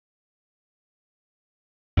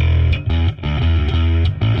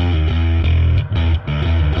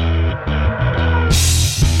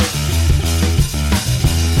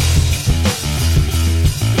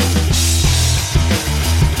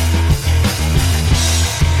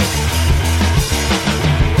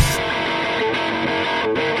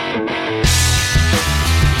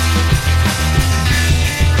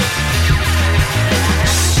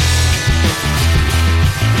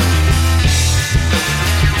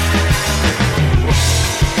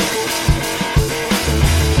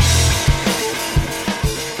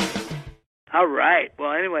All right.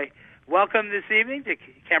 Well, anyway, welcome this evening to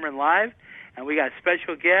Cameron Live, and we got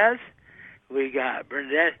special guests. We got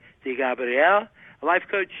Bernadette Gabriele, a life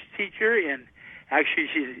coach teacher, and actually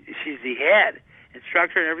she's the head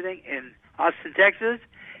instructor and everything in Austin, Texas,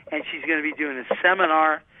 and she's going to be doing a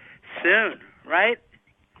seminar soon, right?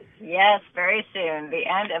 Yes, very soon, the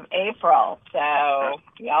end of April. So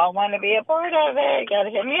y'all want to be a part of it, got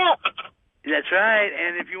to hit me up. That's right.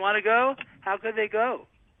 And if you want to go, how could they go?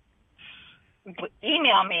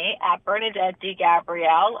 Email me at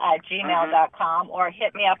BernadetteDeGabriele@gmail.com or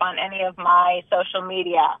hit me up on any of my social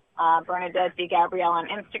media, Bernadette DeGabriele on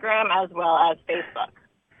Instagram as well as Facebook.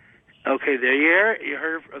 Okay, there you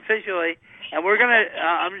heard officially. And we're gonna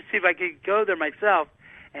I'm gonna see if I can go there myself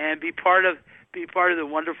and be part of the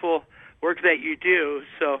wonderful work that you do.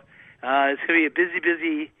 So it's gonna be a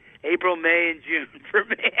busy April, May, and June for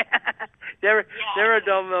me. never a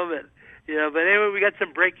dull moment, But anyway, we got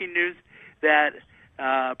some breaking news that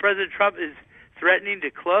President Trump is threatening to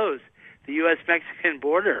close the U.S.-Mexican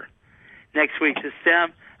border next week to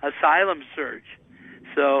stem asylum surge.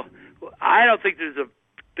 So I don't think there's a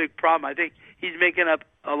big problem. I think he's making up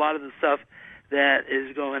a lot of the stuff that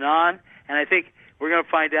is going on, and I think we're going to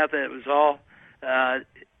find out that it was all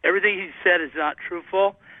everything he said is not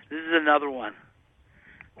truthful. This is another one.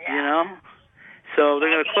 So they're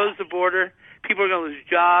going to close the border. People are going to lose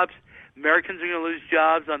jobs. Americans are going to lose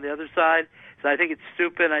jobs on the other side. So I think it's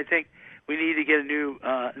stupid. I think we need to get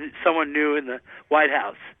someone new in the White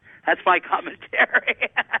House. That's my commentary.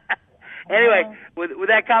 Anyway, with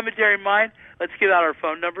that commentary in mind, let's give out our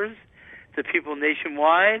phone numbers to people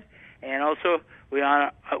nationwide. And also, we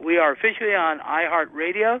are officially on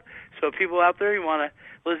iHeartRadio. So people out there, you want to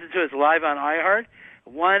listen to us live on iHeart,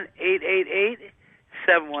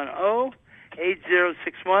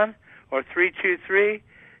 1-888-710-8061 or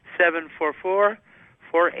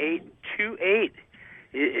 323-744-4828.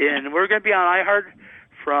 And we're going to be on iHeart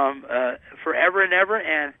from forever and ever.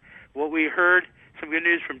 And what we heard, some good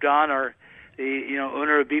news from Don, the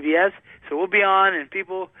owner of BBS. So we'll be on, and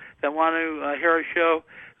people that want to hear our show,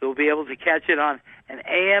 they'll be able to catch it on an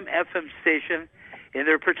AM/FM station in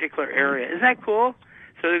their particular area. Isn't that cool?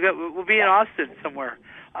 So we'll be in Austin somewhere.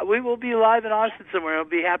 We will be live in Austin somewhere. It'll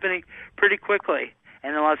be happening pretty quickly.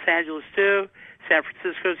 And in Los Angeles, too, San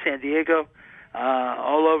Francisco, San Diego,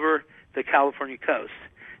 all over the California coast.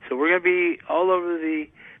 So we're going to be all over the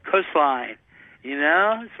coastline, So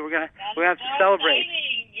we're going to have to celebrate.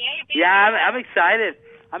 Yeah, I'm excited.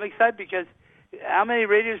 I'm excited because how many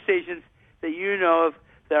radio stations that you know of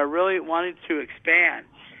that are really wanting to expand?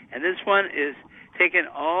 And this one is taking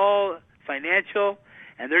all financial,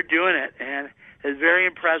 and they're doing it, and it's very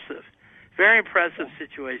impressive. Very impressive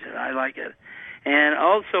situation. I like it. And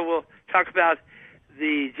also we'll talk about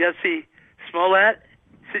the Jussie Smollett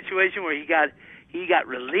situation where he got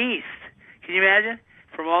released. Can you imagine?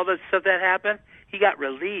 From all the stuff that happened, he got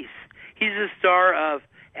released. He's the star of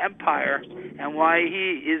Empire, and why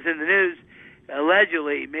he is in the news,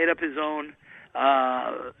 allegedly made up his own,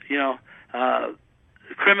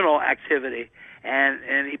 criminal activity,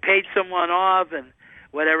 and he paid someone off and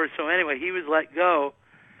whatever. So anyway, he was let go,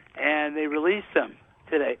 and they released him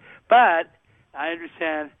today. But I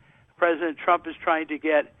understand President Trump is trying to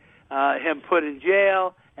get him put in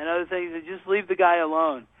jail and other things, and just leave the guy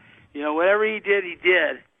alone. Whatever he did, he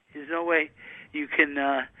did. There's no way you can,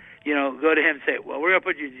 go to him and say, well, we're going to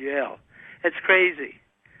put you in jail. It's crazy.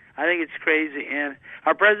 I think it's crazy. And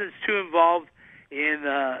our president's too involved in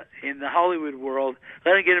the Hollywood world.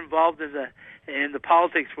 Let him get involved in the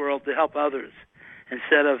politics world to help others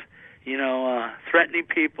instead of, threatening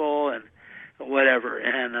people and whatever.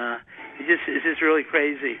 And it's just really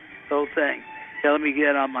crazy, the whole thing. Now, let me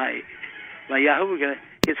get on my Yahoo. We're going to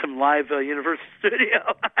get some live Universal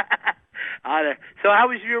Studio on it. So how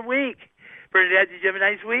was your week? Bernadette, did you have a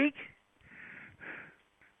nice week?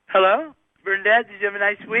 Hello? Bernadette, did you have a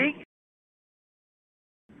nice week?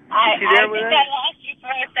 I think I lost you for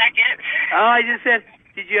a second. Oh, I just said,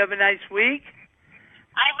 did you have a nice week?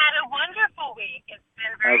 I had a wonderful week. It's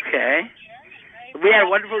been very okay. We had a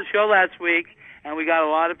wonderful show last week, and we got a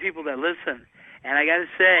lot of people that listened. And I got to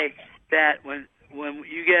say that when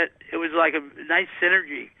you get, it was like a nice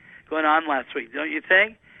synergy going on last week, don't you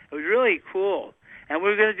think? It was really cool. And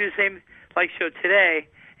we're going to do the same like show today,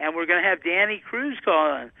 and we're going to have Danny Cruz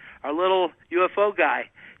call in, our little UFO guy.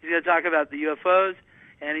 He's going to talk about the UFOs,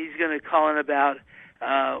 and he's going to call in about,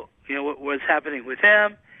 what's happening with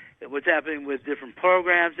him, what's happening with different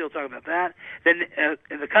programs. He'll talk about that. Then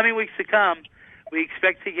in the coming weeks to come, we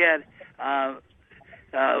expect to get,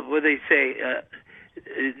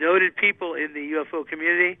 noted people in the UFO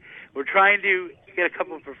community. We're trying to get a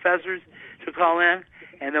couple of professors to call in,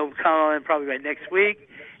 and they'll call in probably by next week.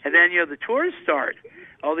 And then, the tours start.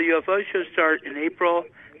 All the UFO shows start in April,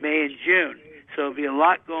 May, and June. So there'll be a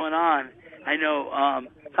lot going on. I know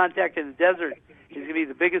Contact in the Desert is going to be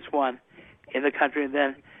the biggest one in the country, and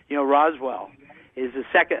then, Roswell is the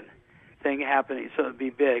second thing happening, so it'll be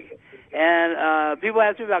big. And people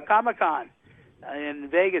ask me about Comic-Con in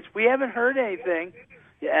Vegas. We haven't heard anything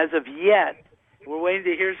as of yet. We're waiting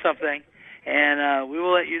to hear something, and we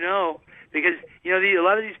will let you know, because, a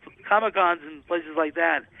lot of these Comic-Cons and places like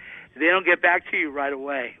that, they don't get back to you right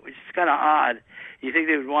away, which is kind of odd. You think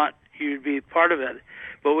they would want you to be part of it.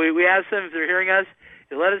 But we asked them if they're hearing us,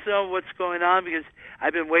 to let us know what's going on, because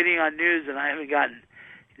I've been waiting on news and I haven't gotten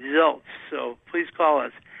zilch. So please call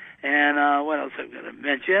us. And what else I'm going to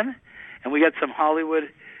mention? And we got some Hollywood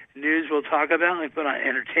news we'll talk about. We put on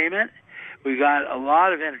entertainment. We got a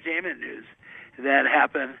lot of entertainment news that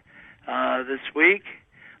happened this week.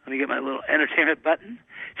 Let me get my little entertainment button.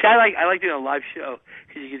 See, I like doing a live show,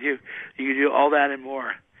 because you can do all that and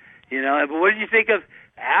more. But what did you think of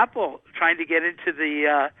Apple trying to get into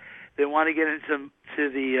they want to get into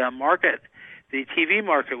the market, the TV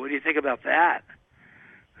market? What do you think about that?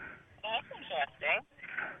 That's interesting.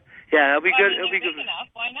 Yeah, it'll be good. It'll be good enough.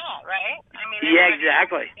 Why not? Right? Yeah,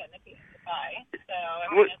 exactly. So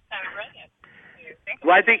it's kind of brilliant.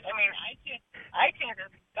 Well, I think. iTunes has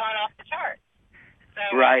gone off the charts. So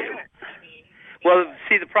right. Well,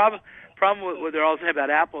 see, the problem with what they're all saying about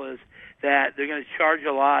Apple is that they're going to charge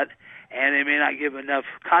a lot, and they may not give enough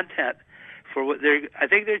content for what I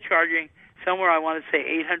think they're charging somewhere, I want to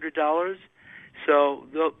say $800. So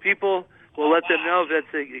the people will let them know if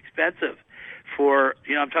that's expensive for,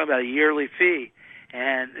 I'm talking about a yearly fee,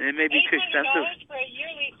 and it may be too expensive. $800 for a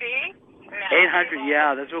yearly fee? No. 800,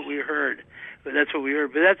 yeah, that's what we heard. But that's a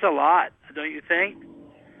lot, don't you think? Yeah,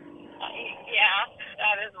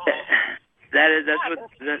 that is a lot. That's what.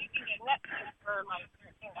 You can get Netflix for like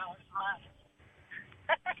 $13 a month.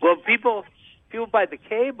 Well, people buy the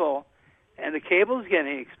cable, and the cable's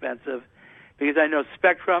getting expensive, because I know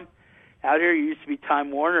Spectrum out here used to be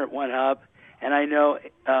Time Warner, it went up, and I know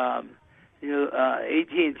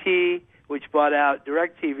AT&T, which bought out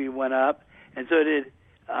DirecTV, went up, and so did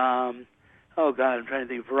I'm trying to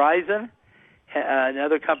think, Verizon,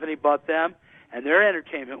 another company bought them, and their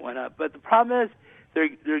entertainment went up. But the problem is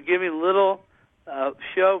they're giving little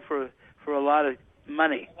show for a lot of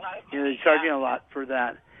money. They're charging a lot for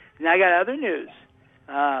that. Now I got other news.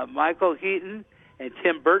 Michael Keaton and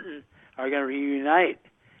Tim Burton are going to reunite.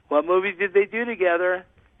 What movie did they do together?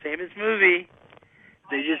 Famous movie.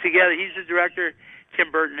 They did together. He's the director.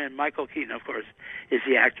 Tim Burton, and Michael Keaton, of course, is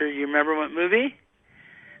the actor. You remember what movie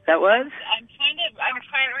that was? I'm trying to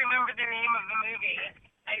remember the name of the movie.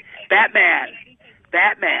 Batman.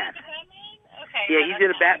 Okay. Yeah, he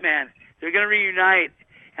did a Batman. They're going to reunite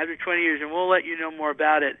after 20 years, and we'll let you know more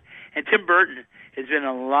about it. And Tim Burton has been in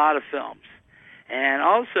a lot of films. And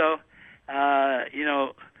also,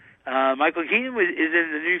 Michael Keaton is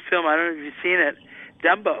in the new film, I don't know if you've seen it,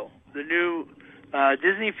 Dumbo, the new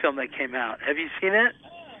Disney film that came out. Have you seen it?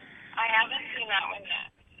 I haven't seen that one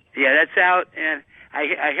yet. Yeah, that's out, and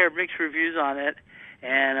I hear mixed reviews on it.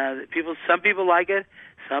 And some people like it,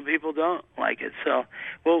 some people don't like it. So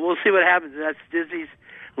we'll see what happens. And that's Disney's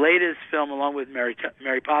latest film, along with Mary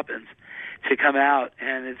Poppins, to come out.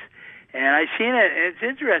 And I've seen it, and it's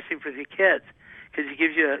interesting for the kids, because it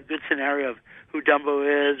gives you a good scenario of who Dumbo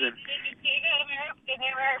is. And did you see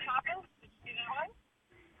Mary Poppins? Did you see that one?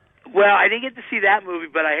 Well, I didn't get to see that movie,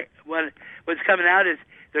 but what's coming out is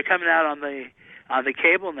they're coming out on the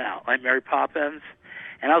cable now, like Mary Poppins,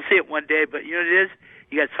 and I'll see it one day. But you know what it is?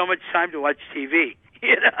 You got so much time to watch TV.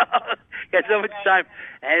 You got so much time,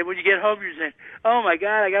 and when you get home, you're saying, "Oh my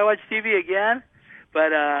God, I gotta watch TV again."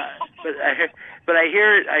 But I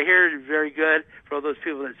hear it very good for all those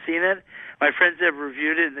people that've seen it. My friends have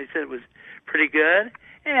reviewed it, and they said it was pretty good.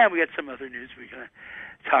 And we got some other news we're gonna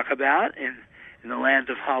talk about in the land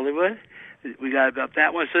of Hollywood. We got about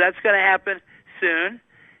that one, so that's gonna happen soon.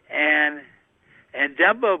 And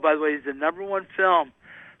Dumbo, by the way, is the #1 film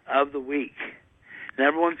of the week.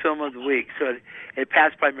 #1 film of the week. So it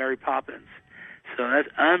passed by Mary Poppins. So that's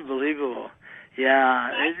unbelievable. Yeah,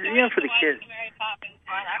 for the kids. Mary Poppins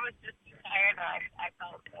one. I was just too tired, and I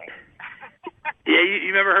fell asleep. Yeah, you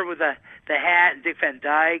remember her with the hat and Dick Van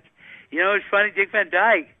Dyke. It's funny. Dick Van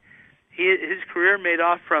Dyke, his career made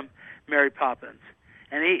off from Mary Poppins,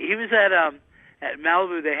 and he was at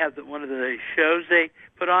Malibu. They have one of the shows they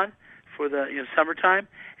put on for the summertime,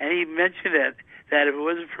 and he mentioned it that if it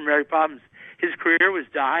wasn't for Mary Poppins, his career was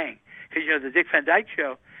dying, because the Dick Van Dyke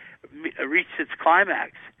Show reached its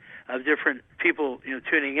climax of different people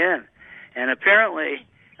tuning in, and apparently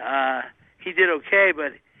he did okay,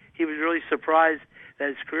 but he was really surprised that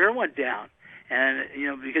his career went down, and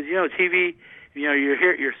because TV, you're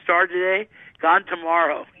here, you're star today, gone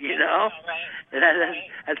tomorrow,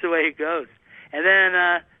 that's the way it goes. And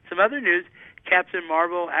then some other news: Captain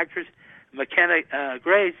Marvel actress McKenna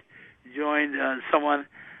Grace joined someone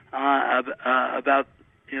about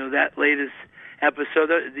that latest episode,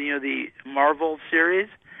 the Marvel series,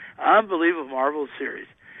 unbelievable Marvel series.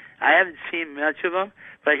 I haven't seen much of them,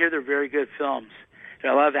 but I hear they're very good films.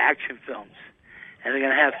 They're a lot of action films, and they're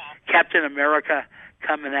going to have Captain America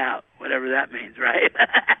coming out, whatever that means, right?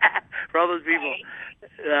 For all those people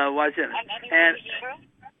watching. And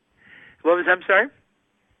what was? I'm sorry. Is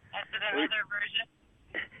it another version?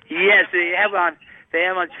 Yes, they have on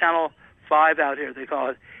Channel 5 out here. They call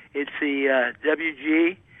it. It's the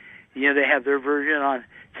WG. They have their version on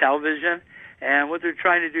television, and what they're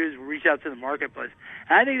trying to do is reach out to the marketplace.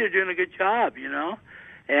 And I think they're doing a good job,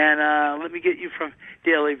 And let me get you from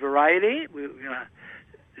Daily Variety. We're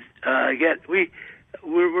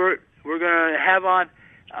going to have on.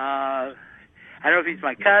 I don't know if he's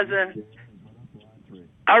my cousin.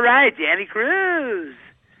 All right, Danny Cruz.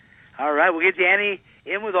 All right, we'll get Danny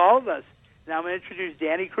in with all of us. Now I'm going to introduce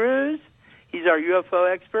Danny Cruz. He's our UFO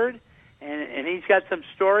expert, and he's got some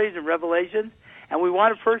stories and revelations. And we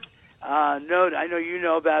want to first note, I know you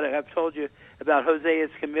know about it, I've told you about Jose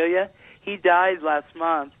Escamilla. He died last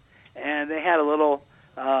month, and they had a little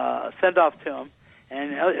send-off to him.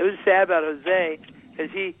 And it was sad about Jose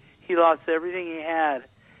because he lost everything he had,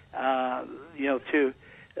 to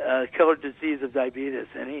killer disease of diabetes.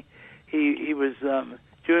 And he was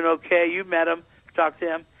doing okay. You met him, talked to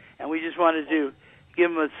him, and we just wanted to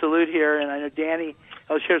give him a salute here. And I know Danny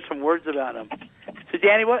will share some words about him. So,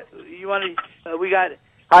 Danny, what you want to?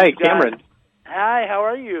 Hi, Cameron. Hi, how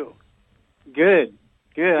are you? Good.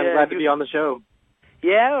 I'm glad to be on the show.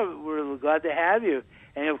 Yeah, we're glad to have you.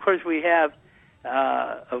 And of course, we have,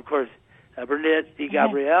 Bernadette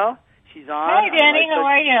Gabriele. She's on. Hi, Danny. How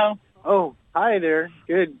are you? Oh, hi there.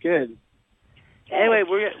 Good. Anyway,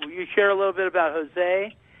 you share a little bit about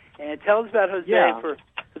Jose, and tell us about Jose for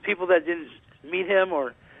the people that didn't meet him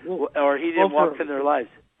or he didn't walk in their lives.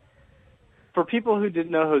 For people who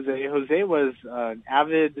didn't know Jose was an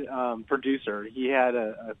avid producer. He had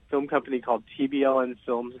a film company called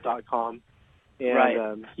TBLNfilms.com,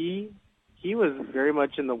 and he was very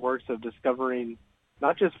much in the works of discovering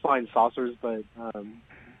not just flying saucers, but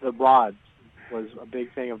the rods was a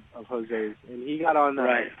big thing of Jose's. And he got on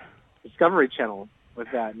the Discovery Channel with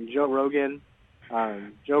that. And Joe Rogan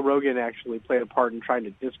actually played a part in trying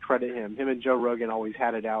to discredit him. Him and Joe Rogan always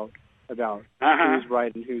had it out about who's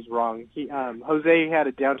right and who's wrong. Jose had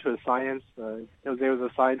it down to a science. Jose was a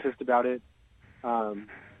scientist about it.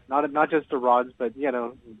 Not just the rods, but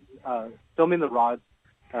filming the rods.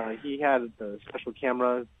 He had the special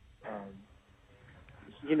camera.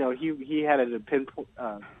 He had a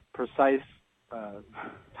precise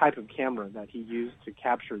type of camera that he used to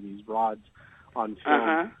capture these rods on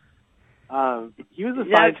film. He was a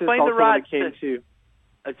scientist also when it came to.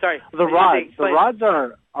 Sorry. The rods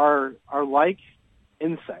are like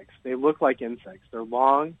insects. They look like insects. They're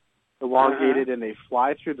long, elongated, and they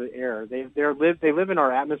fly through the air. They live in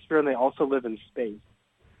our atmosphere, and they also live in space.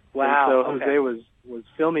 Wow. And so Jose was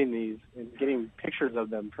filming these and getting pictures of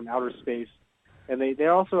them from outer space, and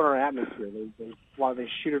they're also in our atmosphere. They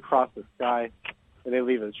shoot across the sky, and they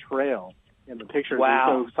leave a trail in the pictures.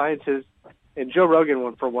 Wow. And so scientists and Joe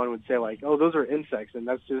Rogan, for one, would say oh, those are insects, and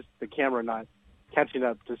that's just the camera not catching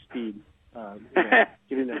up to speed,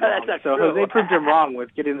 getting it wrong. So Jose proved him wrong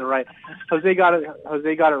with getting the right. Jose got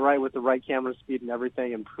it right with the right camera speed and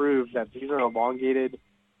everything, and proved that these are elongated,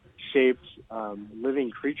 shaped,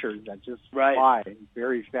 living creatures that just fly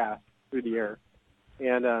very fast through the air.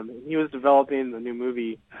 And he was developing a new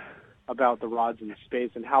movie about the rods in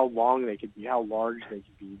space and how long they could be, how large they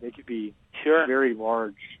could be. They could be very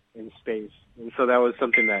large in space, and so that was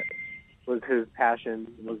something that was his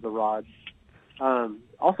passion, was the rods.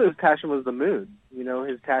 Also, his passion was the moon.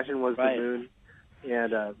 His passion was the moon,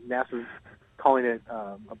 and NASA's calling it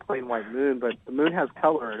a plain white moon, but the moon has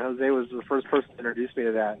color, and Jose was the first person to introduce me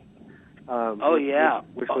to that.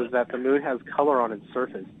 Which was that the moon has color on its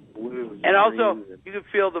surface, blues. And also, you can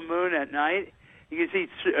feel the moon at night. You can see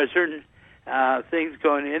certain things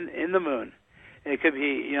going in the moon. It could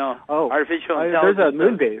be, artificial intelligence. There's a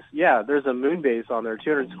moon base. Yeah, there's a moon base on there,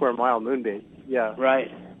 200 square mile moon base. Yeah. Right.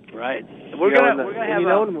 We're gonna have.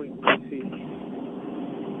 Let's see.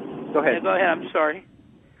 Go ahead. Yeah, go ahead. I'm sorry.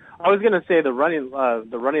 I was gonna say the running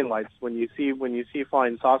lights. When you see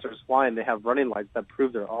flying saucers flying, they have running lights that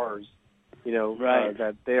prove they're ours. You know,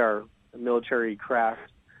 that they are a military craft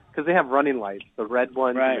because they have running lights. The red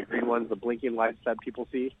ones, and the green ones, the blinking lights that people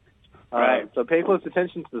see. So pay close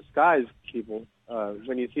attention to the skies, people.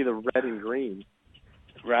 When you see the red and green.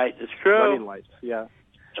 Right, it's true. Running lights, yeah.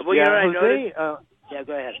 Well, yeah, you know, Jose. Yeah,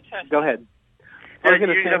 go ahead. Go ahead. I was going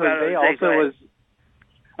to say Jose also was.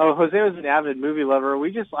 Oh, Jose was an avid movie lover.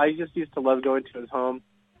 I just used to love going to his home.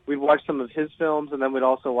 We'd watch some of his films, and then we'd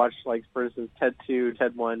also watch, like, for instance, Ted 2,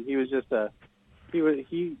 Ted 1. He was just he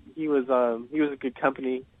was a good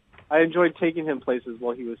company. I enjoyed taking him places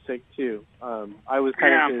while he was sick too. I was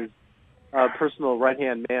kind of his personal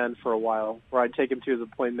right-hand man for a while, where I'd take him to his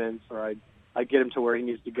appointments, or I'd get him to where he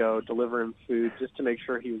needs to go, deliver him food, just to make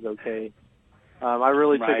sure he was okay. I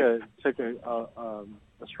really took a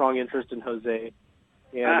strong interest in Jose,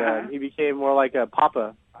 and he became more like a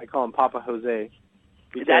Papa. I call him Papa Jose.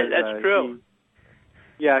 Because, that's true.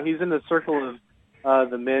 He's in the circle of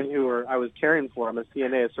the men who I was caring for. I'm a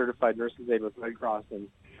CNA, a certified nurse's aide with Red Cross, and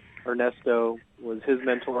Ernesto was his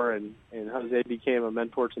mentor, and Jose became a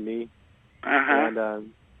mentor to me.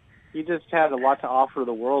 And he just had a lot to offer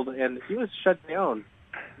the world, and he was shut down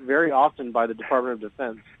very often by the Department of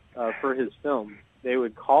Defense for his film. They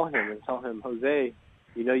would call him and tell him, Jose,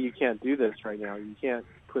 you know you can't do this right now. You can't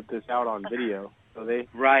put this out on video. So they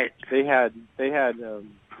had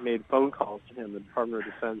made phone calls to him, the Department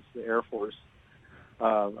of Defense, the Air Force,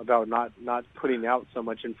 about not putting out so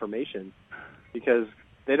much information because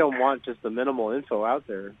they don't want just the minimal info out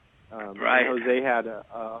there. Jose had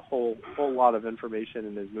a whole lot of information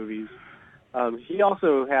in his movies. He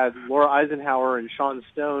also had Laura Eisenhower and Sean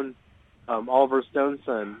Stone, Oliver Stone's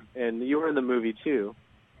son, and you were in the movie too,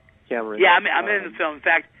 Cameron. Yeah, I'm in the film. In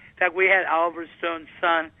fact, we had Oliver Stone's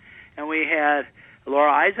son, and we had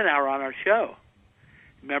Laura Eisenhower on our show.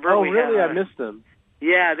 Remember? Oh, really? I missed them.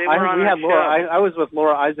 Yeah, they were on our show. I was with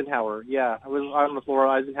Laura Eisenhower. Yeah, I'm with Laura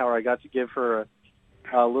Eisenhower. I got to give her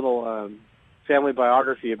a little family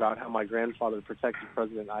biography about how my grandfather protected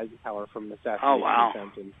President Eisenhower from an assassination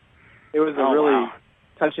attempt. And it was a really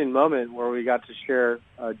touching moment where we got to share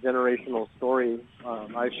a generational story.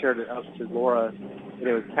 I shared it up to Laura, and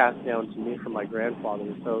it was passed down to me from my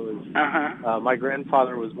grandfather. So it was, my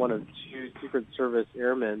grandfather was one of 2 Secret Service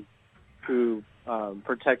airmen who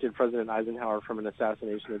protected President Eisenhower from an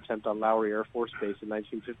assassination attempt on Lowry Air Force Base in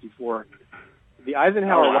 1954. The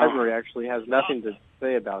Eisenhower Library actually has nothing to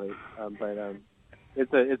say about it, but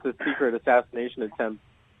it's a secret assassination attempt.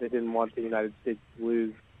 They didn't want the United States to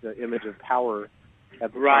lose the image of power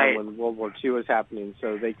at the time when World War II was happening,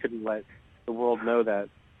 so they couldn't let the world know that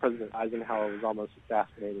President Eisenhower was almost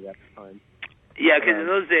assassinated at the time. Yeah, because in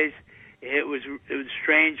those days it was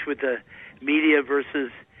strange with the media versus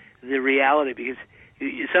the reality, because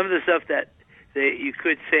some of the stuff that you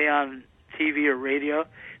could say on TV or radio,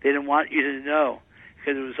 they didn't want you to know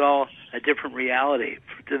because it was all a different reality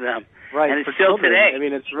to them. Right, and it's for still children. today. I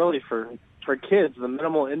mean, it's really for kids. The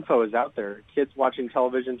minimal info is out there. Kids watching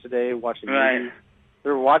television today, watching movies,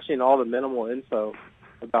 they're watching all the minimal info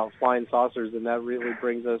about flying saucers, and that really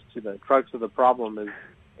brings us to the crux of the problem is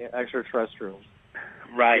extraterrestrials.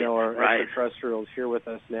 Right, or extraterrestrials here with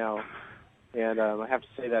us now. And I have to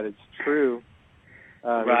say that it's true.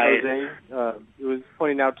 Jose was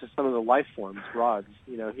pointing out to some of the life forms, rods.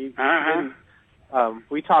 You know,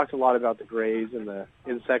 we talked a lot about the grays and the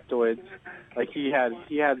insectoids. Like he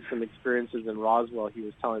had some experiences in Roswell. He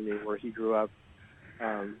was telling me where he grew up,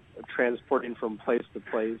 transporting from place to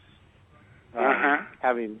place,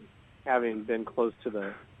 having been close to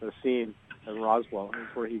the scene in Roswell.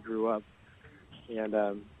 That's where he grew up,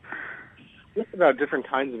 and just about different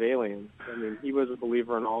kinds of aliens. I mean, he was a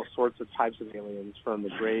believer in all sorts of types of aliens, from the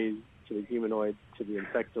grays to the humanoids to the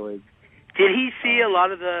insectoids. Did he see a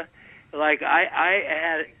lot of the, like,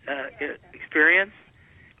 I had experience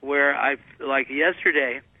where like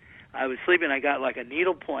yesterday, I was sleeping, I got like a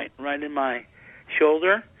needle point right in my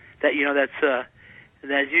shoulder that,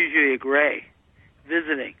 that's usually a gray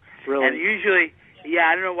visiting. Really? And usually,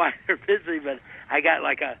 I don't know why they're visiting, but I got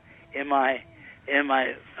like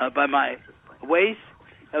by my waist,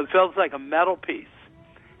 it feels like a metal piece.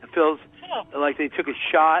 It feels like they took a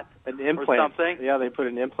shot, an implant or something. Yeah, they put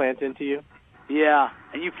an implant into you. Yeah,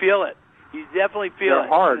 and you feel it. You definitely feel it. They're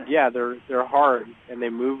hard. Yeah, they're hard, and they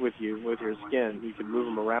move with you, with your skin. You can move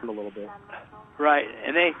them around a little bit. Right,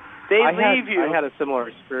 and they leave you. I had a similar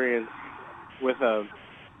experience with the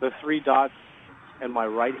 3 dots in my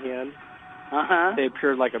right hand. They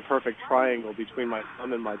appeared like a perfect triangle between my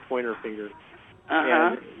thumb and my pointer finger.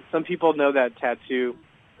 And some people know that tattoo,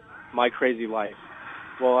 My Crazy Life.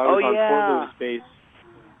 Well, I was on Fort Lewis Base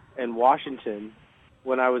in Washington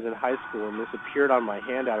when I was in high school, and this appeared on my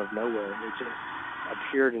hand out of nowhere. It just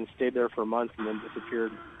appeared and stayed there for months and then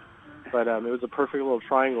disappeared. But it was a perfect little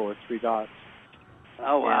triangle with 3 dots.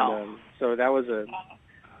 Oh, wow. And, so that was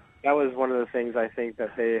one of the things I think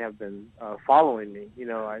that they have been following me. You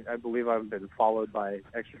know, I believe I've been followed by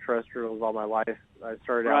extraterrestrials all my life. I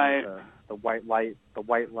started out with the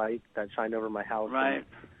white light that shined over my house in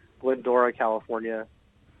Glendora, California,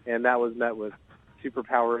 and that was met with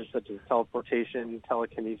superpowers such as teleportation,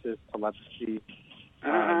 telekinesis, telepathy,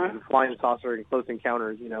 and flying saucer and close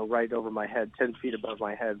encounters, you know, right over my head, 10 feet above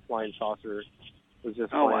my head, flying saucer was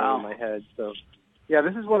just flying over my head. So, yeah,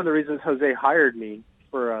 this is one of the reasons Jose hired me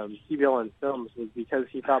for TBLN Films, was because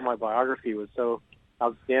he thought my biography was so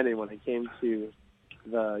outstanding when it came to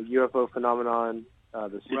the UFO phenomenon,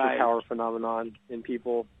 the superpower phenomenon in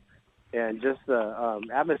people, and just the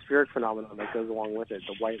atmospheric phenomenon that goes along with it,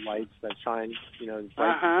 the white lights that shine, you know,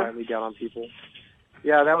 brightly down on people.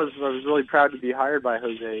 Yeah, I was really proud to be hired by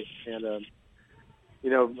Jose, and you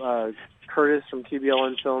know, Curtis from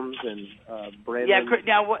TBLN Films and Brandon. Yeah,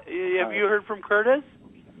 now have you heard from Curtis?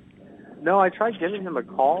 No, I tried giving him a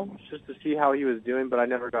call just to see how he was doing, but I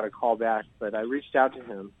never got a call back. But I reached out to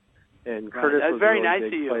him, and Curtis was a really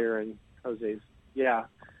big player in Jose's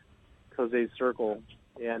circle.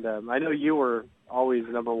 And I know you were always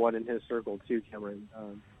number one in his circle too, Cameron.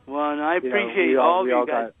 Well, and I appreciate all of you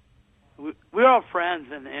guys. We're all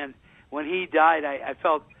friends, and when he died, I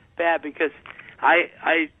felt bad because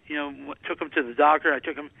I took him to the doctor. I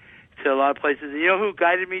took him to a lot of places. And you know who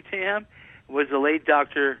guided me to him? Was the late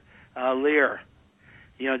Dr. Lear.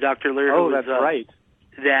 You know, Dr. Lear. Oh, that's right.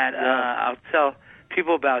 I'll tell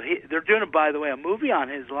people about. They're doing, by the way, a movie on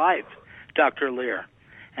his life, Dr. Lear.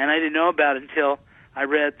 And I didn't know about it until I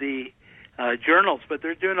read the journals. But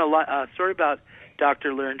they're doing a story about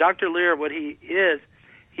Dr. Lear. And Dr. Lear, what he is,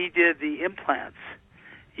 he did the implants,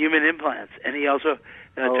 human implants. And he also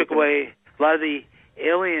took away a lot of the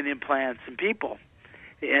alien implants in people.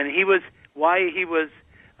 And he was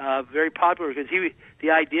very popular because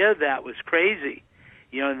the idea of that was crazy,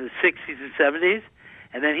 you know, in the 60s and 70s.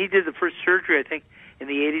 And then he did the first surgery, I think, in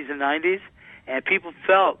the 80s and 90s, and people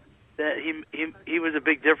felt that he was a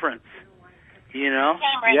big difference, you know?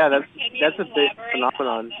 Yeah, that's a big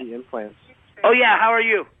phenomenon, the implants. Oh, yeah, how are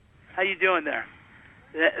you? How you doing there?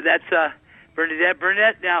 That's Bernadette.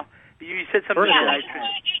 Bernadette, now, you said something that I just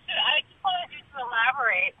wanted you to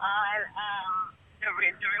elaborate on the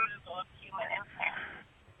removal of human implants.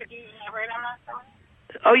 Could you elaborate on that for me?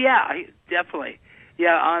 Oh, yeah, definitely.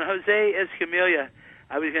 Yeah, on Jose Escamilla,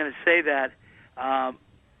 I was going to say that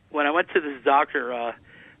when I went to this doctor,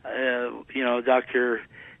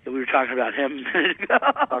 we were talking about him a minute ago.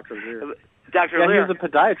 Dr. Lear. Dr. Lear. Yeah, he was a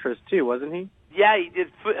podiatrist, too, wasn't he? Yeah, he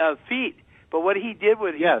did feet. But what he did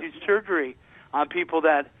was he did surgery on people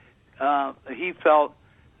that he felt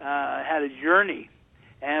had a journey.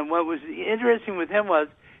 And what was interesting with him was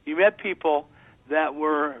you met people that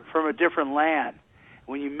were from a different land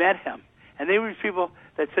when you met him. And they were people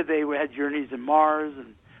that said they had journeys in Mars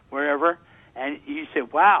and wherever. And you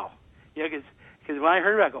said, wow. You know, because when I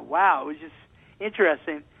heard about it, I go, wow, it was just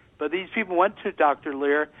interesting. But these people went to Dr.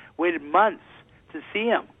 Lear, waited months to see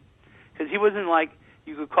him. Because he wasn't like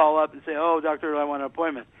you could call up and say, oh, Doctor, I want an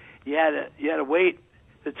appointment. You had to wait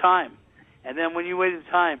the time. And then when you waited the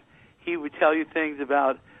time, he would tell you things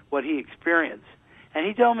about what he experienced. And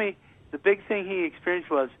he told me the big thing he experienced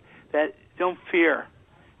was that don't fear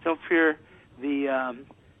the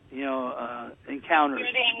encounters.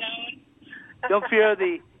 Don't fear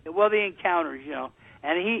the encounters, you know.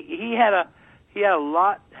 And he had a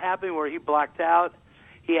lot happening where he blacked out.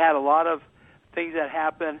 He had a lot of things that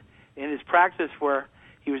happened in his practice where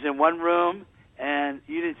he was in one room and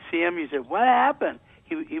you didn't see him. You said, what happened?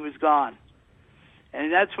 He was gone.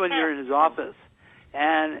 And that's when you're in his office.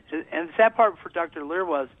 And the sad part for Dr. Lear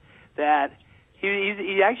was that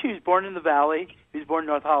he actually was born in the Valley. He was born in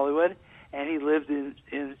North Hollywood, and he lived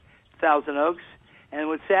in Thousand Oaks. And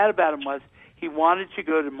what's sad about him was he wanted to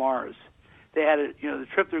go to Mars. They had the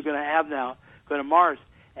trip they're going to have now, go to Mars,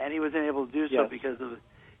 and he wasn't able to do so because of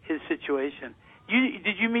his situation.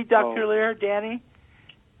 Did you meet Dr. Lear, Danny?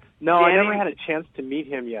 No, Danny? I never had a chance to meet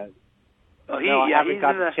him yet. Oh, I haven't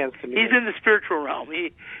got the chance to meet him. He's in the spiritual realm.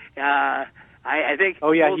 I think.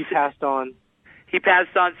 Oh yeah, he passed on. He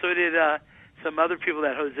passed on. So did some other people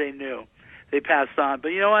that Jose knew. They passed on. But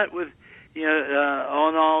you know what? With all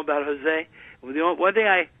in all about Jose, one thing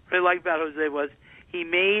I really liked about Jose was he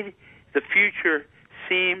made the future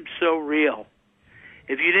seem so real.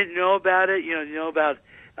 If you didn't know about it, you know about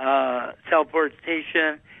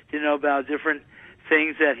teleportation, didn't know about different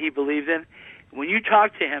things that he believed in. When you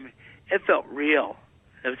talked to him, it felt real.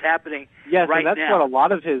 It was happening right now. Yes, and that's now. what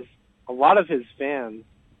a lot of his fans,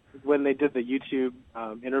 when they did the YouTube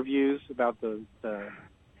interviews about the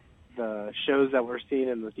shows that we're seeing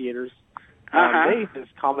in the theaters, they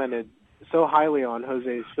just commented so highly on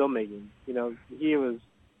Jose's filmmaking. You know, he was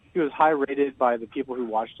high rated by the people who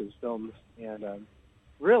watched his films, and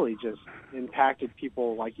really just impacted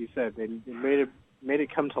people, like you said. They made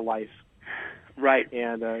it come to life. Right.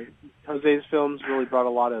 And Jose's films really brought a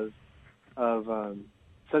lot of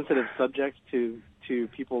sensitive subjects to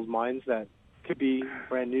people's minds that could be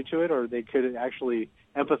brand new to it, or they could actually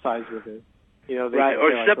empathize with it. You know, right.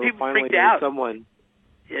 Or some people freaked out.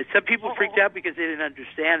 Yeah, some people freaked out because they didn't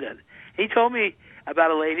understand it. He told me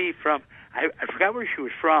about a lady from, I forgot where she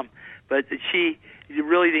was from, but she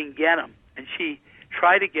really didn't get him. And she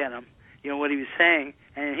tried to get him, you know, what he was saying.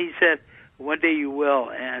 And he said, one day you will.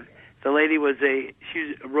 And the lady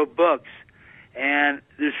she wrote books. And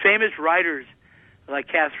there's famous writers like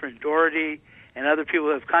Catherine Doherty and other people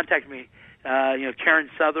who have contacted me. You know, Karen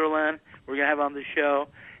Sutherland, we're going to have on the show.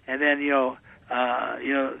 And then, when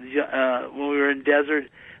we were in Desert,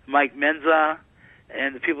 Mike Menza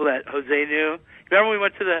and the people that Jose knew. Remember when we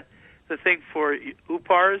went to the thing for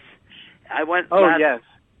UPARS? I went. Yes.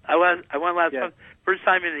 I went last month, first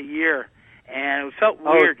time in a year, and it felt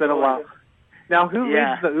weird. Oh, it's been a while. Now, who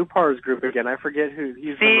leads the UPARS group again? I forget who.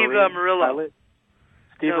 He's Steve Murillo.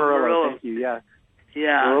 Steve Murillo. Thank you. Yeah.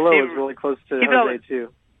 Yeah. Murillo was really close to Jose too.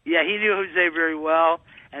 Yeah, he knew Jose very well,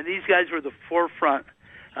 and these guys were the forefront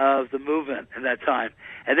of the movement at that time.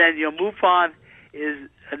 And then, you know, MUFON is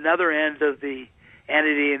another end of the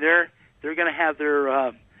entity, and they're going to have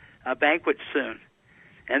their banquet soon.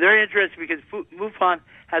 And they're interested because MUFON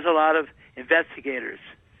has a lot of investigators.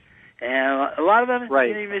 And a lot of them, right.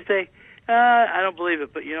 You know, you may say, I don't believe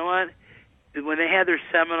it. But you know what? When they had their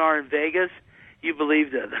seminar in Vegas, you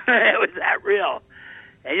believed it. It was that real.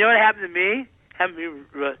 And you know what happened to me? I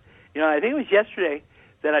think it was yesterday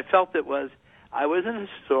that I felt it was, I was in a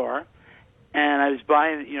store, and I was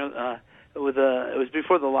buying, it was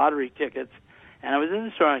before the lottery tickets, and I was in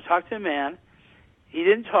the store, and I talked to a man. He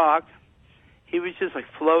didn't talk. He was just like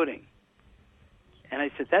floating. And I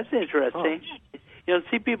said, that's interesting. Oh. You don't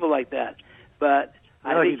see people like that. But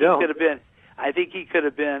I think he could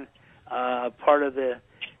have been part of the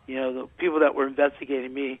people that were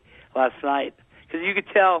investigating me last night. Because you could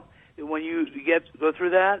tell when you go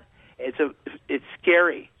through that, it's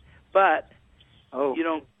scary. But you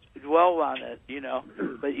don't dwell on it,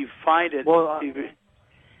 but you find it. Well,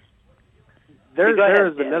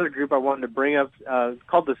 there's another group I wanted to bring up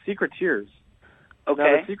called the Secreteers. Okay.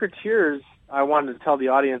 Now, the Secreteers, I wanted to tell the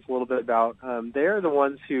audience a little bit about. They're the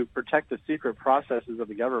ones who protect the secret processes of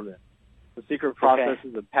the government. The secret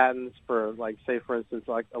processes of patents for, like, say, for instance,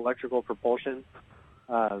 like electrical propulsion,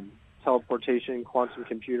 teleportation, quantum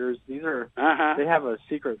computers. These are they have a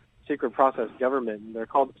secret process government, and they're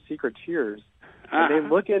called the Secreteers. And they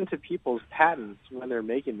look into people's patents when they're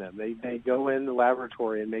making them. They go in the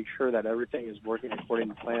laboratory and make sure that everything is working according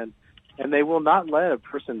to plan. And they will not let a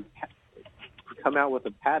person come out with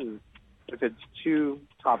a patent if it's too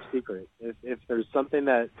top secret. If there's something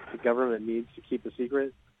that the government needs to keep a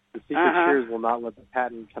secret, the Secreteers will not let the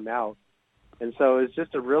patent come out. And so it's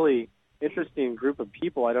just a really interesting group of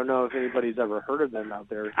people. I don't know if anybody's ever heard of them out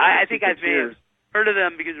there. I think I've heard of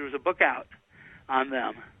them because there was a book out on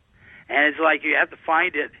them. And it's like you have to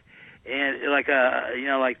find it, and like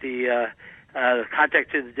the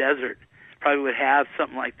Contact to the Desert probably would have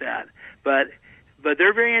something like that. But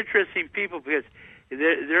they're very interesting people because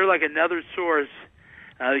they're like another source.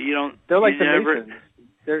 They're like the Masons.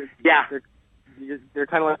 They're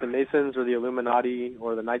kind of like the Masons or the Illuminati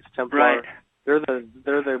or the Knights Templar. Right. They're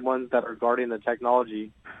the ones that are guarding the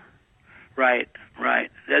technology. Right.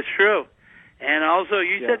 That's true. And also,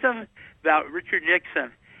 you said something about Richard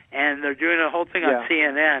Nixon. And they're doing a whole thing on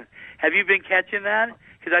CNN. Have you been catching that?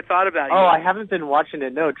 Because I thought about it. Oh, I haven't been watching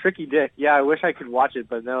it. No, Tricky Dick. Yeah, I wish I could watch it,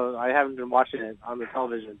 but no, I haven't been watching it on the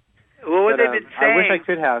television. Well, what they've been saying... I wish I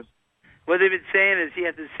could have. What they've been saying is he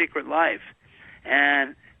had this secret life.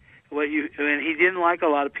 And he didn't like a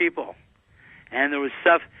lot of people. And there was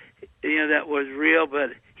stuff, that was real, but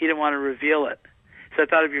he didn't want to reveal it. So I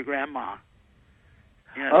thought of your grandma.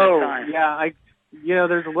 At that time.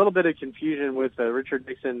 There's a little bit of confusion with the Richard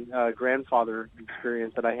Nixon grandfather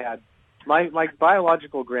experience that I had. My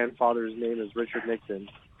biological grandfather's name is Richard Nixon.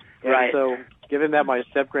 And so given that my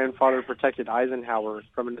step-grandfather protected Eisenhower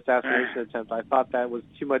from an assassination attempt, I thought that was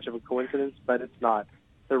too much of a coincidence, but it's not.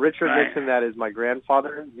 The Richard Nixon that is my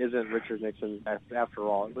grandfather isn't Richard Nixon after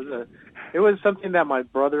all. It was something that my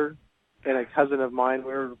brother and a cousin of mine,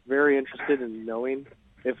 we were very interested in knowing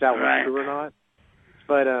if that was true or not.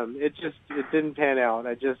 But it didn't pan out.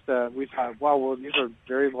 We thought, wow, well, these are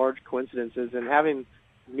very large coincidences. And having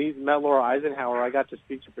met Laura Eisenhower, I got to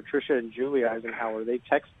speak to Patricia and Julie Eisenhower. They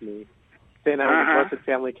texted me saying I was a blessed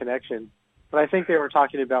family connection. But I think they were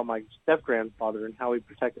talking about my step-grandfather and how he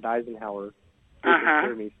protected Eisenhower with the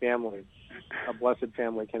Tierney family, a blessed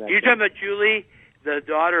family connection. You're talking about Julie, the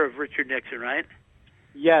daughter of Richard Nixon, right?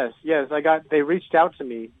 Yes. They reached out to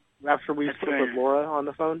me after we spoke with Laura on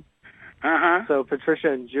the phone. So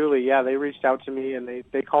Patricia and Julie, they reached out to me, and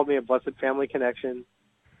they called me a blessed family connection.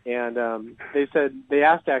 And they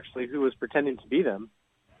asked actually who was pretending to be them.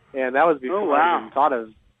 And that was before I even thought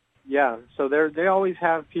of. Yeah, so they always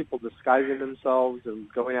have people disguising themselves and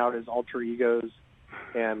going out as alter egos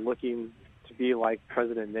and looking to be like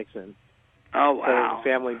President Nixon. Oh, wow. So the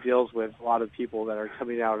family deals with a lot of people that are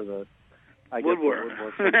coming out of the woodwork.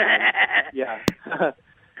 Yeah.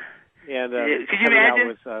 And could you coming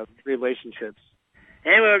imagine? Out with relationships.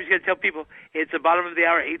 Anyway, I was going to tell people it's the bottom of the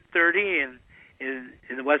hour, 8:30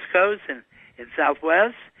 in the West Coast and in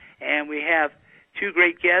Southwest, and we have two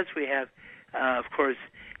great guests. We have, of course,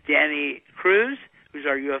 Danny Cruz, who's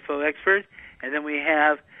our UFO expert, and then we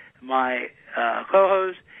have my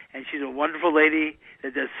co-host, and she's a wonderful lady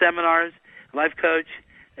that does seminars, life coach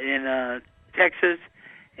in Texas,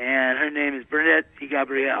 and her name is Bernadette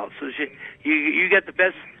Gabriele. So you get the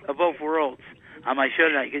best of both worlds on my show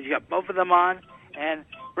tonight because you got both of them on, and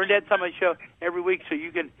Bernadette's on my show every week, so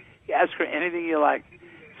you can ask her anything you like.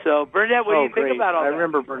 So, Bernadette, what do you think about all that? I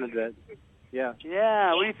remember Bernadette. Yeah.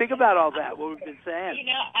 Yeah, what do you think about all that, what we've been saying? You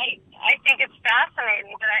know, I think it's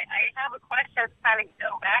fascinating, but I have a question to kind of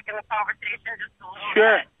go back in the conversation just a little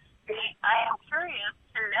bit. I am curious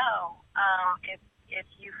to know if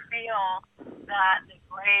you feel that the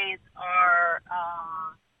Greys are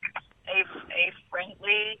a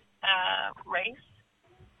friendly race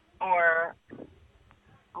or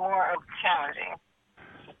more of challenging.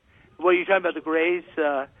 Well, you're talking about the Greys?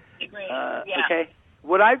 The Greys, yeah. Okay.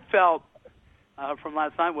 What I felt from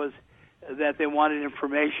last night was that they wanted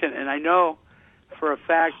information, and I know for a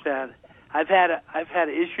fact that I've had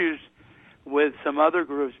issues with some other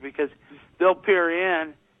groups because they'll peer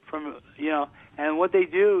in from, and what they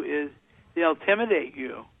do is they'll intimidate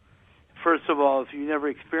you, first of all, if you never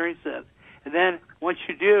experienced it. And then once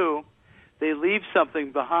you do, they leave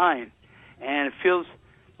something behind. And it feels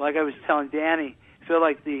like I was telling Danny, it felt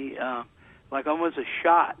like like almost a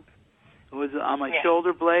shot. It was on my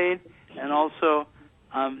shoulder blade and also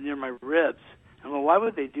near my ribs. I go, why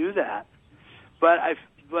would they do that? But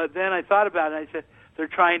then I thought about it, and I said, they're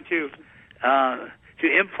trying to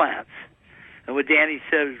implants. And what Danny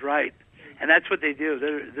said is right. And that's what they do.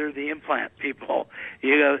 They're the implant people.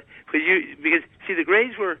 Because see, the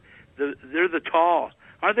Greys they're the tall.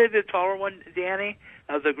 Aren't they the taller one, Danny,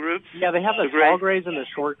 of the groups? Yeah, they have the tall Greys and the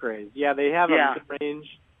short Greys. Yeah, they have a range.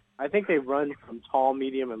 I think they run from tall,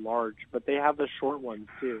 medium, and large, but they have the short ones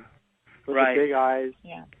too, with the big eyes.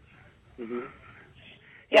 Yeah. Mm-hmm.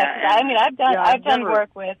 Yeah, I mean, I've done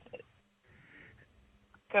work with.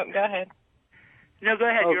 Go ahead. No, go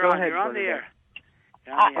ahead. You're on the air.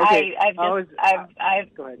 I've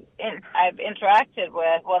go ahead. I've interacted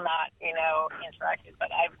with, well, not interacted, but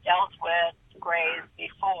I've dealt with Greys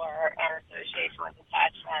before in association with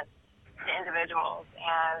attachment to individuals,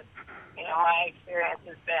 and my experience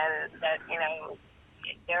has been that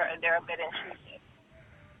they're a bit intrusive.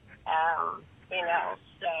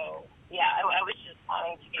 So yeah, I was just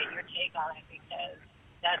wanting to get your take on it because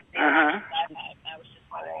that's the experience I've had. I was just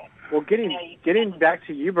wondering. Well, getting back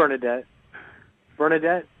to you, Bernadette.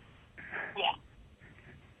 Yeah.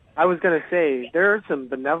 I was going to say, there are some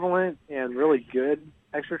benevolent and really good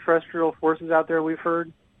extraterrestrial forces out there we've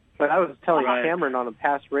heard, but I was telling Cameron on a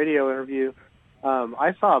past radio interview,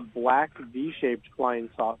 I saw a black V-shaped flying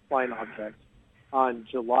object on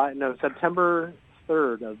September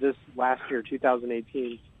 3rd of this last year,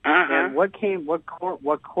 2018. And what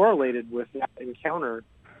correlated with that encounter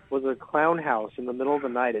was a clown house in the middle of the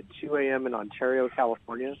night at 2 a.m. in Ontario,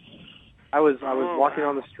 California. I was walking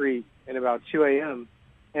on the street at about 2 a.m.,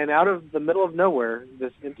 and out of the middle of nowhere,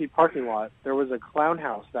 this empty parking lot, there was a clown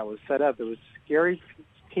house that was set up. It was scary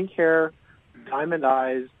pink hair, diamond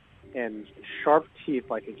eyes, and sharp teeth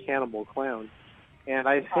like a cannibal clown. And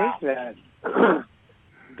I think that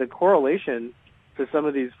the correlation to some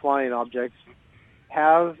of these flying objects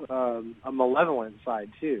have a malevolent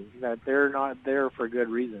side, too, that they're not there for good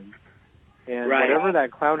reason. And whatever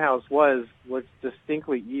that clown house was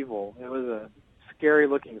distinctly evil. It was a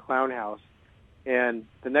scary-looking clown house. And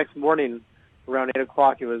the next morning, around 8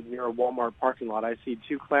 o'clock. It was near a Walmart parking lot. I see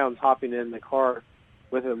two clowns hopping in the car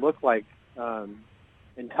with it looked like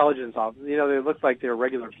intelligence officers. You know, they looked like they were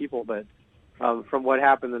regular people, but from what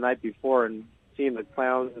happened the night before and seeing the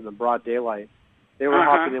clowns in the broad daylight, they were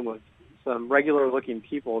hopping in with some regular-looking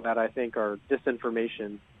people that I think are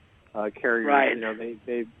disinformation carriers. Right. You know,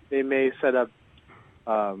 they may set up,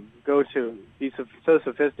 be so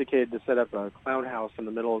sophisticated to set up a clown house in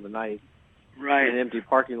the middle of the night in an empty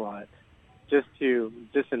parking lot just to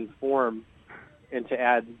disinform and to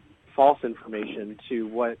add false information to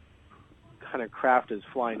what kind of craft is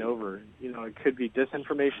flying over. You know, it could be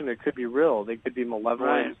disinformation, it could be real. They could be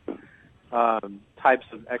malevolent types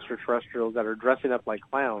of extraterrestrials that are dressing up like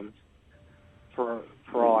clowns, for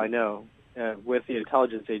all I know, with the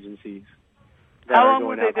intelligence agencies. How long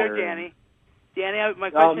were they there, Danny? Danny, my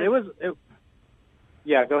question.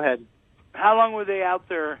 Yeah, go ahead. How long were they out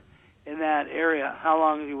there in that area? How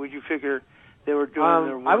long would you figure they were doing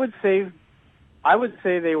their work? I would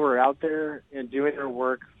say they were out there and doing their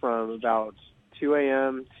work from about 2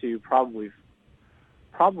 a.m. to probably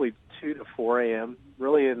 2 to 4 a.m.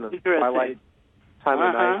 Really in the twilight time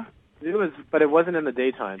of night. But it wasn't in the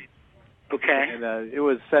daytime. Okay. And it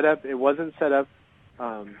was set up. It wasn't set up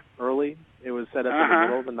early. It was set up in the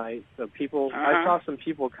middle of the night. So I saw some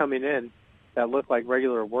people coming in that looked like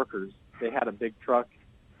regular workers. They had a big truck.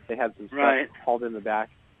 They had some stuff hauled in the back.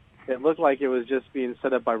 It looked like it was just being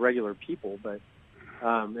set up by regular people, but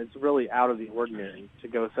it's really out of the ordinary to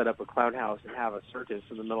go set up a clown house and have a circus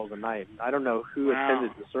in the middle of the night. I don't know who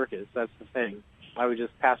attended the circus. That's the thing. I was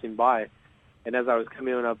just passing by, and as I was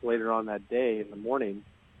coming up later on that day in the morning,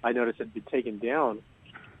 I noticed it had been taken down,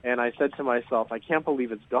 and I said to myself, I can't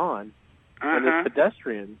believe it's gone. And this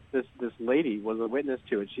pedestrian, this lady, was a witness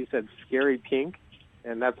to it. She said, "Scary pink,"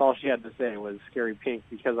 and that's all she had to say was "scary pink,"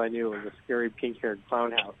 because I knew it was a scary pink-haired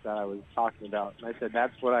clown house that I was talking about. And I said, I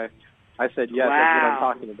said, yes, that's what I'm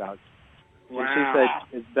talking about. And she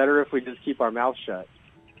said, it's better if we just keep our mouth shut.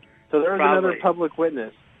 So there was another public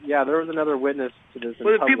witness. Yeah, there was another witness to this.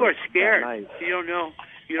 Well, the people are scared. You don't know.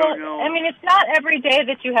 I mean, it's not every day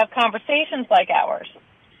that you have conversations like ours.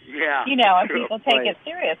 Yeah. You know, and people take it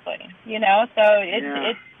seriously. You know, so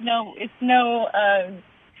it's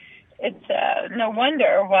no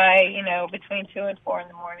wonder why, you know, between 2 and 4 in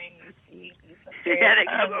the morning you see these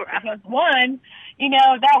because one, you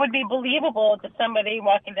know, that would be believable to somebody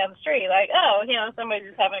walking down the street, like, oh, you know, somebody's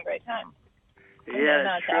just having a great time. And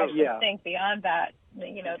that's true. To actually think beyond that,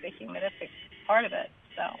 you know, the humanistic part of it.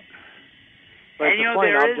 So. But and you know,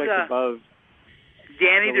 there is above.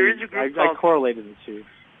 Danny, there is a group called. I correlated the two.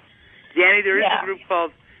 Danny, there is a group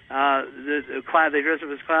called the Clown. They dress up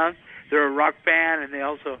as clowns. They're a rock band, and they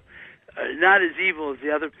also not as evil as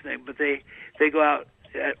the other thing, but they go out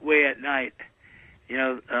way at night. You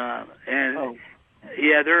know,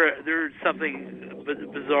 they're something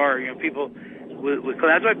bizarre. You know, people with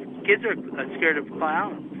clowns. That's why kids are scared of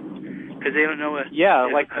clowns because they don't know what. Yeah,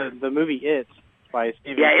 like the movie It by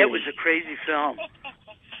Stephen King. Yeah, it was a crazy film.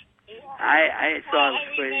 I saw it was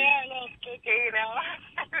crazy. They are a little spooky, you know.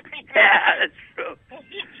 Yeah, that's true.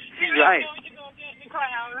 She's right.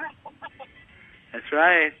 That's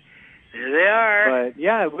right. There they are. But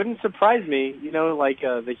yeah, it wouldn't surprise me, you know, like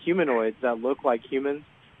the humanoids that look like humans,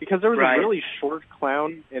 because there was a really short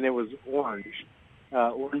clown and it was orange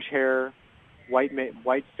hair, white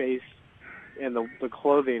face, and the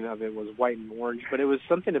clothing of it was white and orange. But it was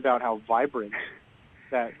something about how vibrant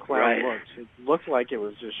that clown looked. It looked like it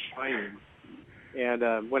was just shining.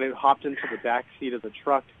 And when it hopped into the back seat of the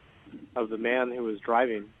truck of the man who was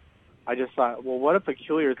driving, I just thought, well, what a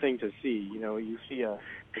peculiar thing to see. You know, you see a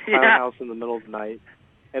clown house in the middle of the night,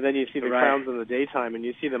 and then you see the clowns in the daytime, and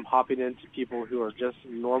you see them hopping into people who are just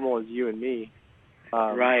normal as you and me,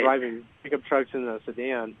 driving pickup trucks in a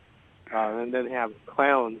sedan, and then have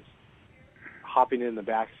clowns hopping in the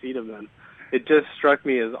back seat of them. It just struck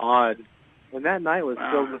me as odd. And that night was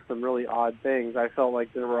filled with some really odd things. I felt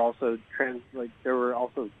like there were also ghosts.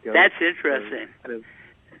 That's interesting. Kind of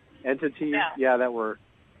entities, that were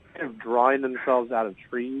kind of drawing themselves out of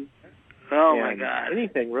trees. Oh my God!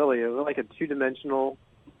 Anything really. It was like a two-dimensional.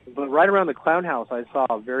 But right around the clown house, I saw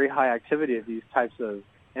a very high activity of these types of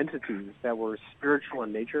entities that were spiritual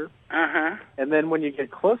in nature. And then when you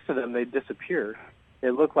get close to them, they disappear.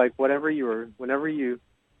 They look like whenever you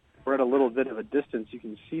were at a little bit of a distance, you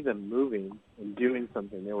can see them moving and doing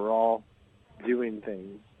something. They were all doing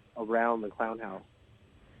things around the clown house.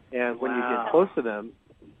 And when you get close to them,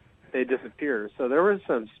 they disappear. So there was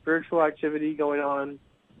some spiritual activity going on,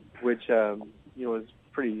 which was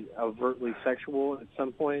pretty overtly sexual at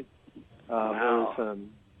some point. There was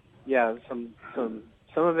some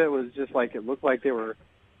some of it was just like it looked like they were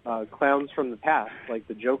clowns from the past, like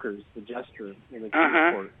the Jokers, the Jester in the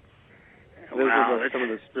King's Court. Those are what some of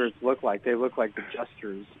the spirits look like. They look like the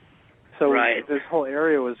Jesters. So this whole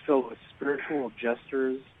area was filled with spiritual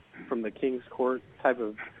jesters from the King's Court, type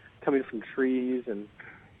of coming from trees and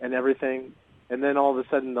everything. And then all of a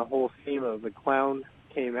sudden the whole theme of the clown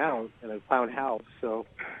came out in a clown house. So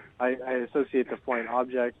I associate the flying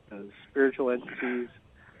objects, the spiritual entities,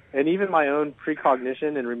 and even my own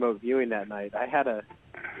precognition and remote viewing that night.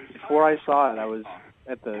 Before I saw it, I was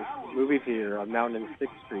at the movie theater on Mountain and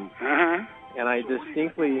 6th Street. And I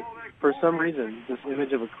distinctly, for some reason, this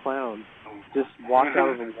image of a clown just walked out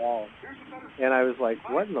of the wall. And I was like,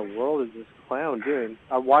 what in the world is this clown doing?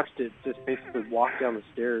 I watched it just basically walk down the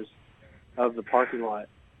stairs of the parking lot.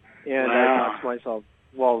 And I thought to myself,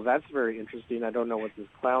 well, that's very interesting. I don't know what this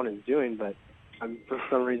clown is doing, but for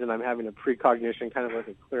some reason I'm having a precognition, kind of like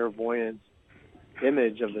a clairvoyant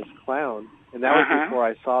image of this clown. And that was before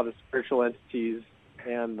I saw the spiritual entities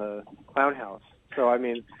and the clown house. So, I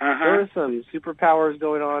mean, there were some superpowers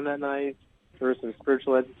going on that night. There were some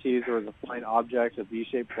spiritual entities. There was a flying object, a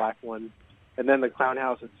V-shaped black one, and then the clown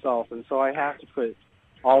house itself. And so I have to put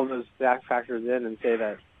all of those factors in and say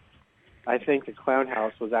that I think the clown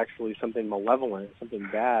house was actually something malevolent, something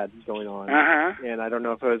bad going on. And I don't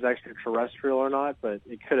know if it was extraterrestrial or not, but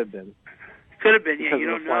it could have been. Could have been, yeah, you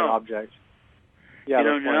don't know. Flying object. Yeah, you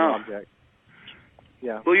don't know. Object.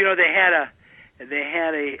 Yeah. Well, you know, they had a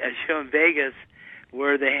show in Vegas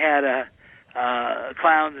where they had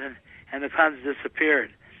clowns and the clowns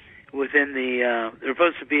disappeared within the. They were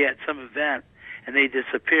supposed to be at some event and they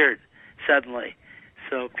disappeared suddenly.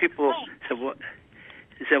 So people said, "What?"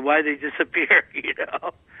 They said, "Why did they disappear?" You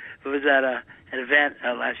know, it was at an event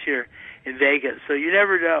last year in Vegas. So you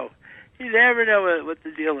never know. You never know what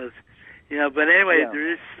the deal is. You know, but anyway, there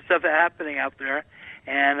is stuff happening out there,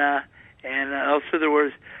 and also there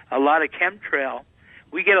was a lot of chemtrail.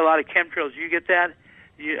 We get a lot of chemtrails. You get that?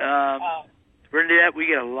 Bernadette, we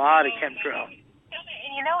get a lot of chemtrail.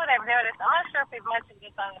 You know what I've noticed? I'm not sure if we've mentioned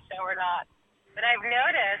this on the show or not, but I've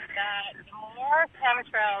noticed that the more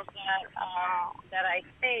chemtrails that I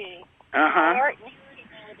see, the more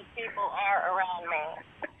irritable the people are around me.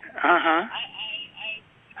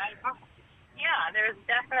 Yeah, there's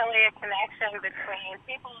definitely a connection between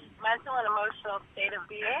people's mental and emotional state of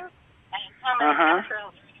being and how many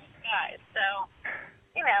chemtrails are in the sky. So,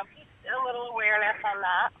 you know, just a little awareness on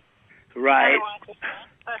that. Right.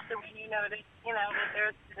 Especially when you notice, you know, that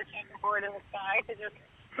there's the checkerboard in the sky to just,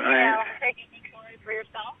 you know, take inventory for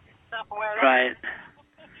yourself, self-awareness. Right.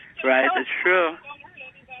 Right, that's true. Don't hurt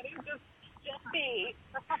anybody, just be.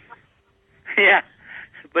 Yeah,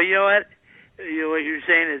 but you know what? You know what you're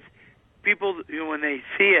saying is, people, you know, when they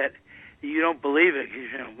see it, you don't believe it.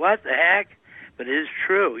 You know, what the heck? But it is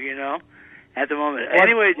true, you know, at the moment. Well,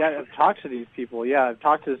 anyway, yeah, I've talked to these people. Yeah, I've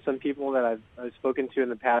talked to some people that I've spoken to in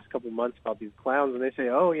the past couple months about these clowns, and they say,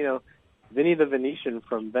 oh, you know, Vinny the Venetian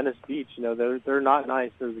from Venice Beach, you know, they're not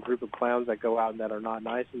nice. There's a group of clowns that go out that are not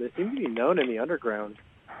nice, and they seem to be known in the underground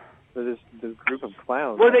for this group of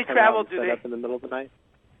clowns. Well, they travel, set up in the middle of the night.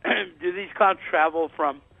 Do these clowns travel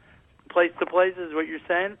from place to place, is what you're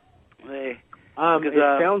saying? It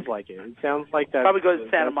sounds like it. It sounds like that. Probably goes to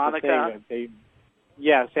Santa Monica.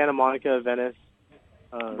 Santa Monica, Venice.